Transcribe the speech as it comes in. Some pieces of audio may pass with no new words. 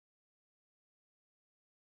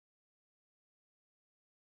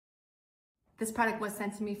This product was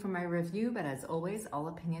sent to me for my review, but as always, all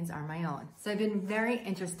opinions are my own. So I've been very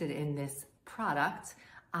interested in this product.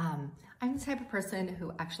 I'm the type of person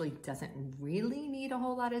who actually doesn't really need a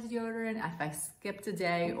whole lot of deodorant. If I skipped a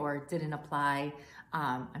day or didn't apply,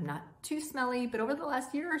 I'm not too smelly, but over the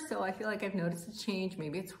last year or so, I feel like I've noticed a change.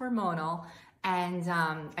 Maybe it's hormonal. And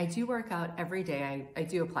I do work out every day. I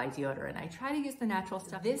do apply deodorant. I try to use the natural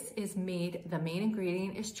stuff. This is made, the main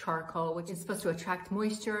ingredient is charcoal, which is supposed to attract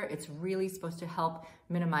moisture. It's really supposed to help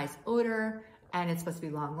minimize odor, and it's supposed to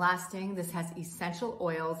be long lasting. This has essential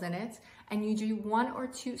oils in it, and you do 1 or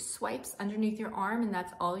 2 swipes underneath your arm, and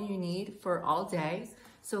that's all you need for all day.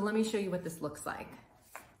 So let me show you what this looks like.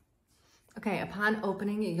 Okay, upon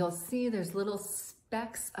opening it, you'll see there's little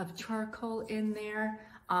specks of charcoal in there.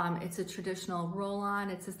 It's a traditional roll-on.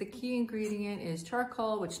 It says the key ingredient is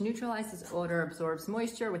charcoal, which neutralizes odor, absorbs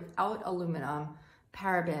moisture without aluminum,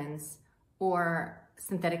 parabens, or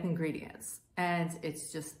synthetic ingredients. And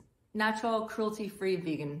it's just natural, cruelty-free,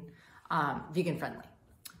 vegan, vegan-friendly.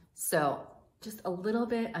 So just a little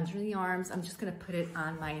bit under the arms. I'm just gonna put it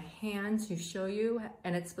on my hand to show you,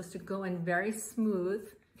 and it's supposed to go in very smooth.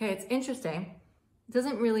 Okay, it's interesting. It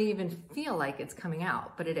doesn't really even feel like it's coming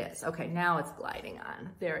out, but it is. Okay, now it's gliding on.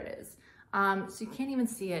 There it is. So you can't even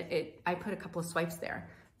see it. I put a couple of swipes there.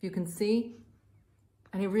 If you can see,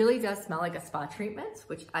 and it really does smell like a spa treatment,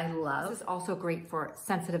 which I love. This is also great for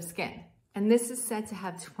sensitive skin. And this is said to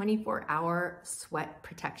have 24-hour sweat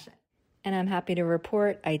protection. And I'm happy to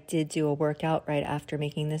report I did do a workout right after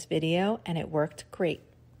making this video, and it worked great.